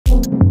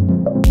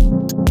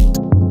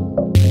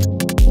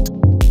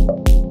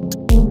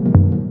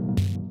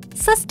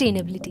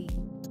sustainability.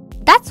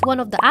 That's one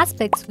of the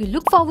aspects we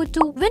look forward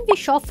to when we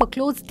shop for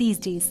clothes these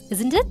days,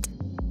 isn't it?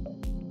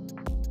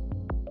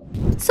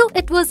 So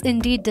it was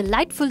indeed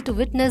delightful to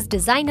witness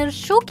designers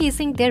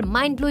showcasing their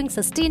mind-blowing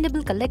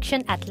sustainable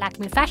collection at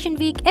Lakmé Fashion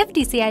Week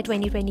FDCI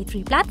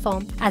 2023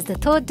 platform, as the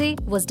third day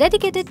was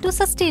dedicated to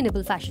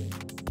sustainable fashion.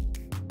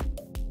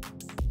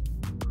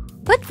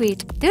 But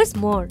wait, there's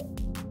more.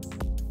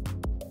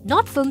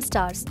 Not film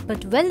stars,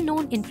 but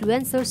well-known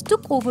influencers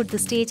took over the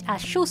stage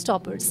as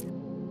showstoppers.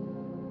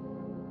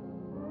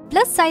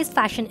 Plus-size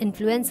fashion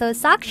influencer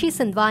Sakshi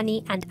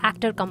Sindwani and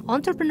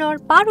actor-cum-entrepreneur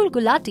Parul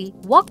Gulati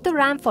walked the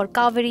ramp for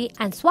Kaveri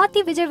and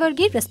Swati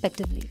Vijayvargi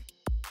respectively.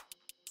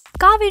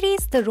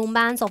 Kaveri's The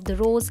Romance of the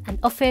Rose, an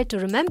Affair to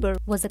Remember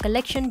was a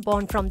collection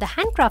born from the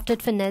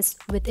handcrafted finesse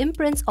with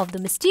imprints of the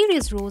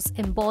mysterious rose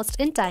embossed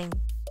in time.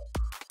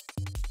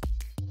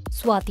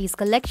 Swati's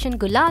collection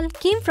Gulal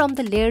came from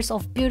the layers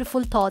of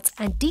beautiful thoughts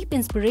and deep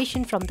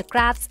inspiration from the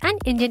crafts and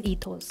Indian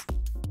ethos.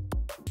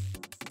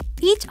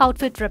 Each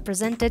outfit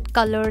represented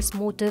colors,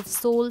 motifs,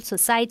 soul,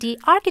 society,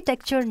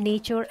 architecture,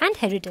 nature, and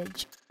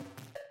heritage.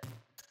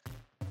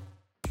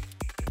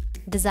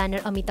 Designer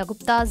Amita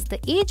Gupta's The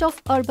Age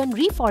of Urban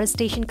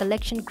Reforestation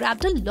collection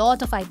grabbed a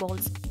lot of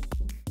eyeballs,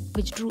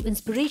 which drew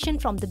inspiration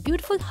from the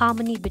beautiful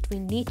harmony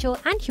between nature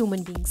and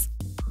human beings.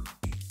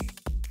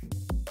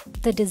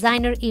 The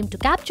designer aimed to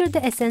capture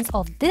the essence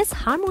of this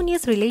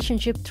harmonious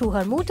relationship through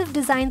her motif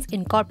designs,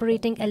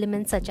 incorporating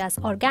elements such as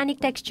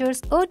organic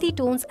textures, earthy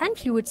tones, and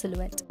fluid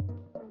silhouette.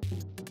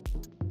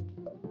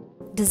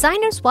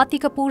 Designer Swati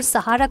Kapoor's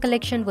Sahara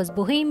collection was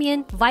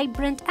bohemian,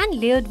 vibrant, and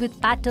layered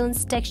with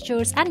patterns,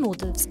 textures, and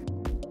motifs.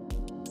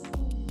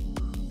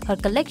 Her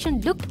collection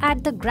looked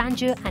at the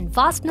grandeur and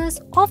vastness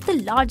of the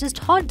largest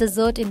hot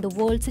desert in the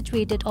world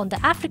situated on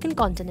the African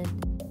continent.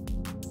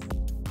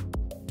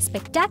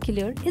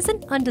 Spectacular is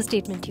an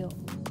understatement here.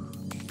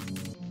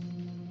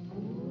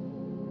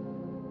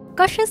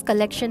 Ka-Sha's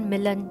collection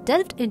Milan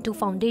delved into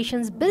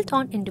foundations built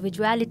on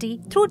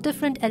individuality through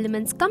different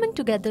elements coming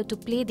together to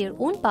play their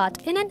own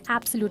part in an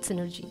absolute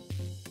synergy.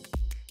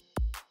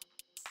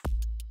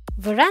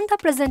 Veranda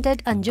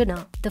presented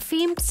Anjuna, the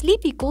famed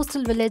sleepy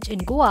coastal village in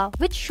Goa,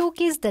 which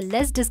showcased the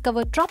less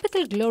discovered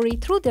tropical glory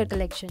through their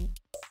collection.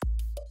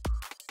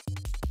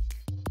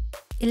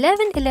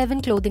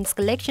 1111 Clothing's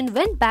collection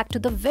went back to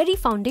the very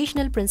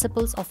foundational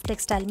principles of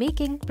textile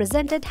making,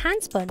 presented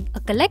Handspun,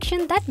 a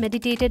collection that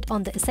meditated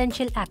on the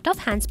essential act of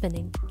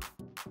handspinning.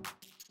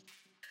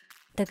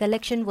 The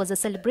collection was a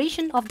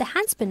celebration of the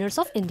handspinners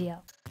of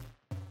India.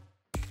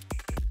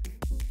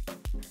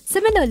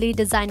 Similarly,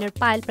 designer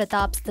Payal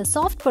Pratap's The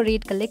Soft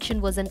Parade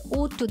collection was an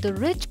ode to the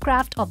rich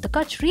craft of the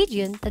Kutch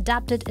region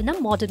adapted in a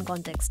modern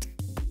context.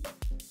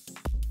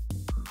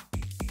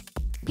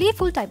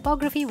 Playful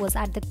typography was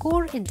at the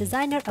core in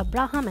designer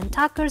Abraham and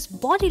Thakur's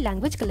body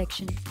language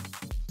collection.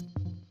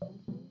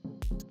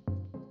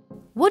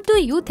 What do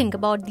you think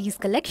about these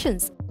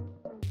collections?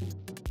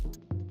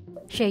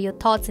 Share your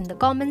thoughts in the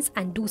comments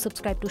and do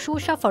subscribe to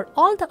Ka-Sha for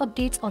all the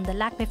updates on the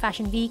Lakmé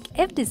Fashion Week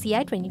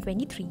FDCI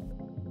 2023.